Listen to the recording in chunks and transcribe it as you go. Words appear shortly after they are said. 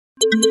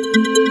Hi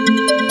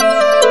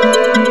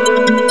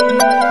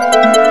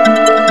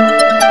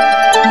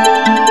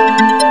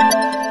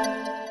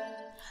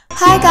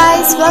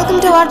guys, welcome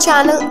to our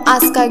channel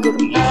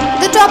Askiguru.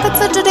 The topic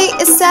for today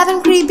is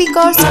 7 creepy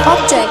cursed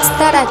objects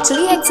that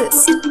actually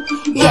exist.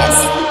 Yes,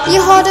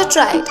 you heard it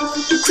right.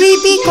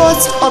 Creepy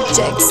cursed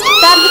objects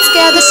that would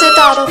scare the shit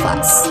out of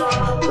us.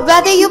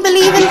 Whether you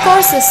believe in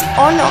curses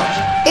or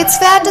not, it's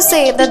fair to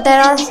say that there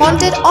are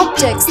haunted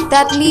objects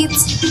that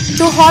leads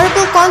to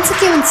horrible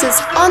consequences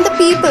on the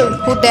people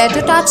who dare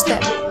to touch them.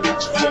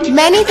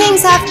 Many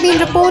things have been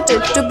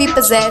reported to be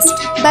possessed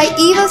by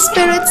evil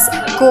spirits,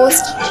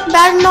 ghosts,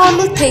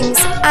 paranormal things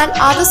and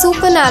other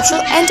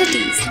supernatural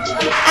entities.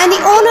 And the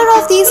owner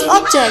of these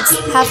objects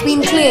have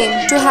been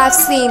claimed to have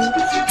seen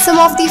some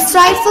of the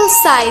frightful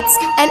sights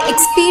and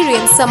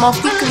experienced some of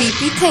the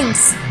creepy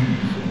things.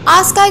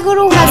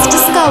 Askiguru has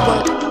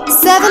discovered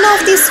 7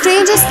 of the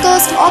strangest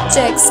cursed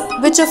objects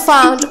which are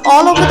found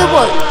all over the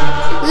world.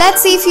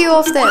 Let's see few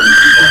of them.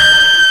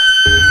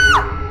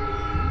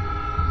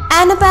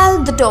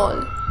 Annabelle the doll.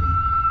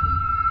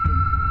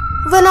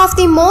 One of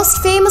the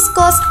most famous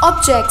cursed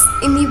objects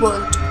in the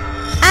world.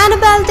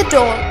 Annabelle the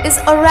doll is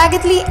a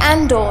raggedy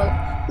Ann doll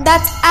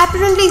that's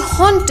apparently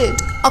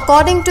haunted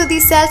according to the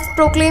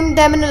self-proclaimed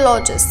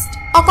demonologist.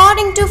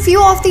 According to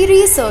few of the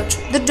research,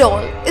 the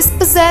doll is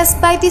possessed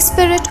by the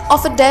spirit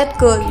of a dead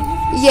girl.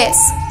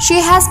 Yes,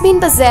 she has been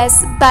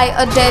possessed by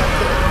a dead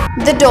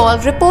girl. The doll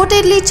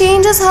reportedly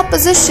changes her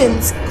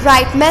positions,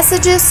 writes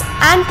messages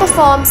and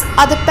performs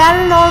other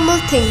paranormal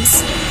things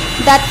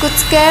that could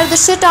scare the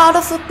shit out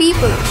of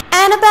people.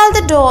 Annabelle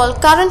the doll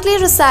currently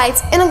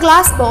resides in a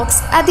glass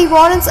box at the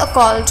Warrens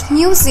Occult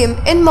Museum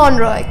in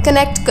Monroe,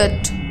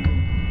 Connecticut.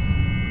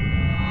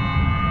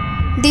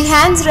 The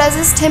hands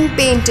resist him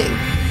painting.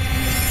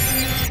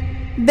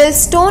 Bill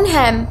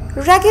Stoneham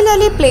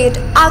regularly played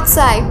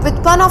outside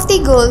with one of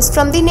the girls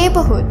from the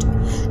neighborhood.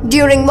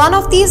 During one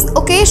of these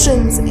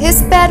occasions,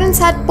 his parents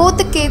had both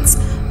the kids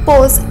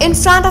pose in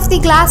front of the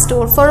glass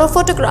door for a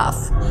photograph.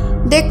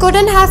 They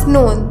couldn't have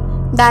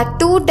known that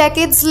 2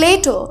 decades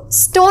later,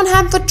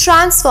 Stoneham would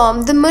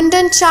transform the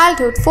mundane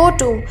childhood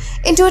photo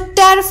into a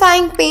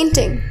terrifying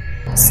painting.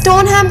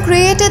 Stoneham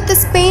created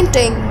this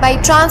painting by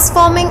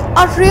transforming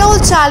a real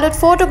childhood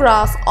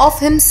photograph of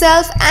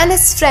himself and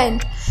his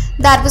friend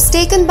that was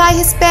taken by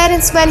his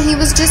parents when he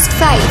was just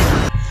 5.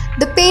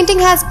 The painting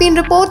has been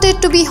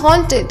reported to be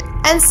haunted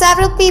and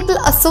several people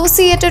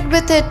associated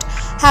with it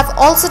have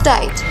also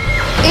died.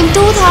 In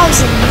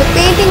 2000, the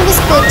painting was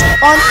put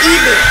on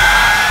eBay.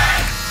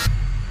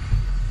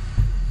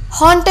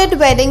 Haunted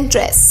wedding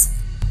dress.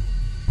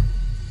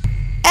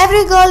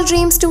 Every girl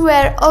dreams to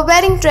wear a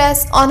wedding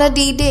dress on a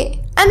D-Day,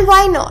 and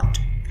why not?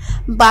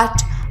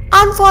 But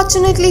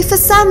unfortunately, for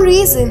some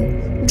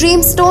reason,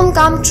 dreams don't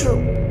come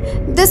true.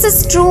 This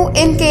is true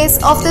in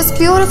case of this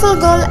beautiful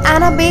girl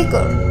Anna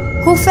Baker,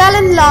 who fell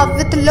in love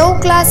with a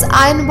low-class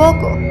iron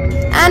worker.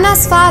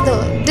 Anna's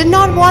father did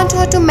not want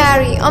her to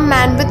marry a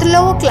man with a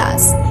lower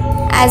class,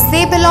 as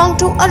they belonged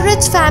to a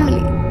rich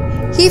family.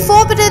 He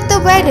forbade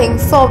the wedding,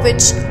 for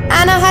which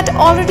Anna had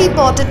already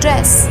bought a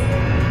dress.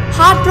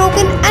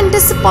 Heartbroken and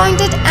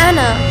disappointed,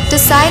 Anna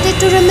decided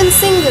to remain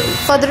single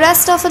for the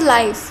rest of her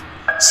life.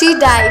 She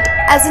died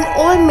as an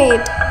old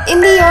maid in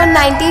the year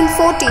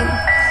 1914.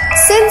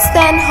 Since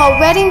then, her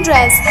wedding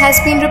dress has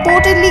been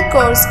reportedly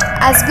cursed,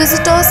 as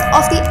visitors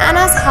of the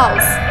Anna's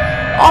house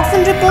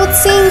often report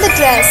seeing the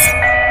dress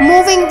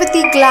moving with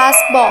the glass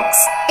box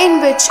in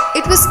which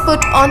it was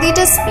put on the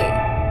display.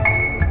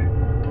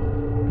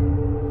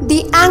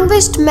 The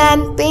Anguished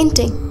Man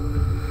painting.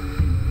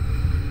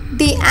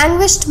 The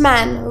Anguished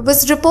Man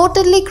was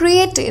reportedly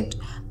created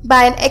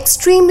by an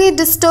extremely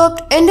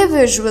disturbed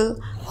individual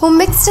who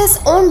mixed his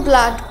own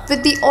blood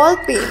with the oil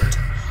paint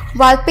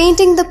while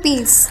painting the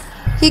piece.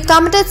 He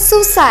committed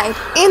suicide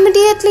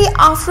immediately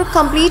after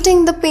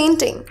completing the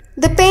painting.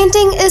 The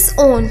painting is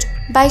owned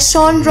by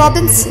Sean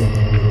Robinson,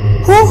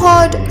 who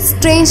heard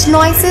strange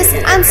noises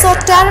and saw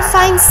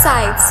terrifying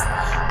sights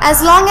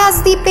as long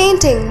as the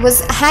painting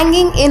was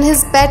hanging in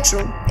his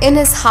bedroom in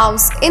his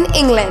house in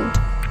England.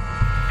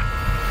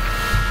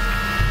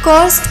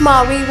 Cursed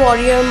Maori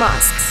warrior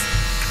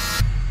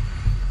masks.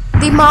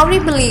 The Maori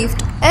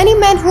believed any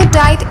man who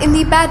died in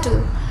the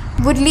battle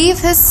would leave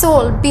his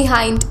soul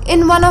behind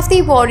in one of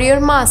the warrior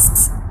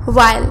masks,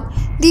 while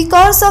the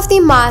curse of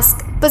the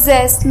mask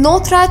possessed no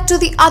threat to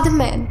the other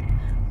men.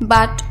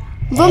 But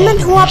women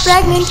who are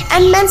pregnant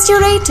and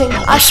menstruating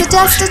are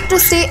suggested to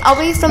stay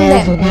away from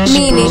them,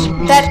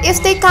 meaning that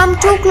if they come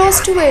too close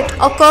to it,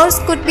 a curse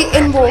could be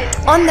invoked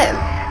on them.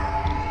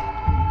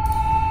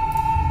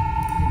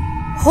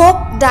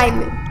 Hope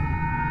Diamond.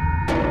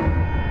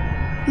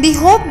 The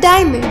Hope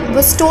Diamond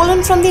was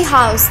stolen from the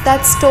house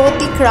that stored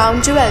the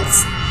crown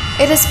jewels.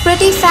 It is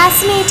pretty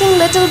fascinating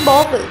little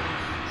bauble,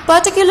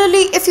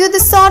 particularly if you're the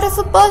sort of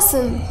a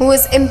person who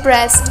is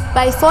impressed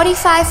by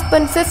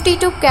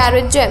 45.52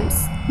 carat gems.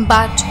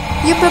 But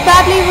you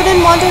probably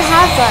wouldn't want to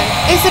have one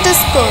if it is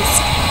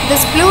cursed.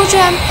 This blue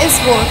gem is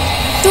worth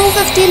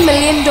 $250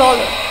 million.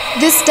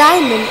 This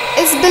diamond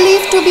is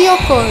believed to be a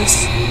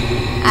curse,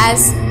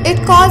 as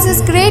it causes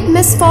great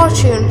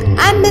misfortune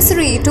and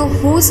misery to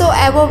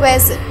whosoever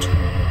wears it.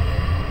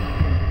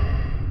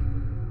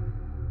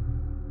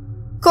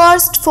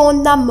 Cursed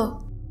phone number.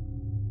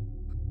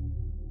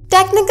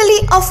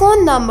 Technically, a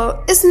phone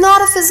number is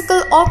not a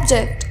physical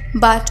object,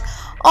 but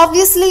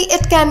obviously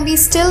it can be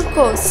still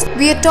cursed.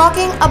 We are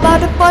talking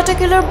about a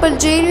particular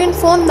Bulgarian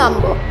phone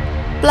number,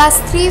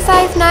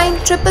 +359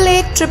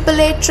 888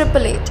 888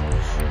 888.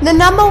 The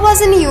number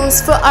was in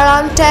use for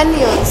around 10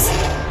 years,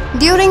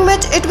 during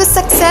which it was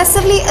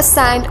successively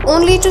assigned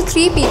only to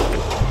 3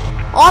 people.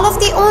 All of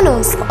the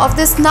owners of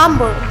this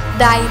number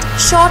died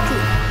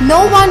shortly. No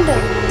wonder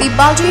the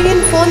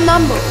Bulgarian phone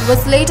number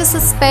was later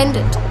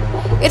suspended.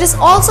 It is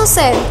also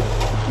said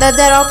that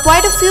there are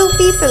quite a few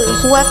people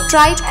who have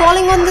tried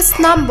calling on this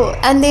number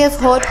and they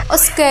have heard a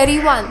scary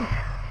one.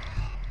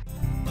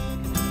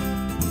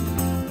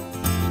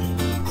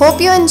 Hope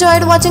you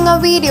enjoyed watching our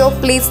video.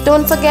 Please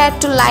don't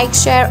forget to like,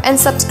 share and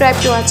subscribe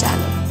to our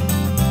channel.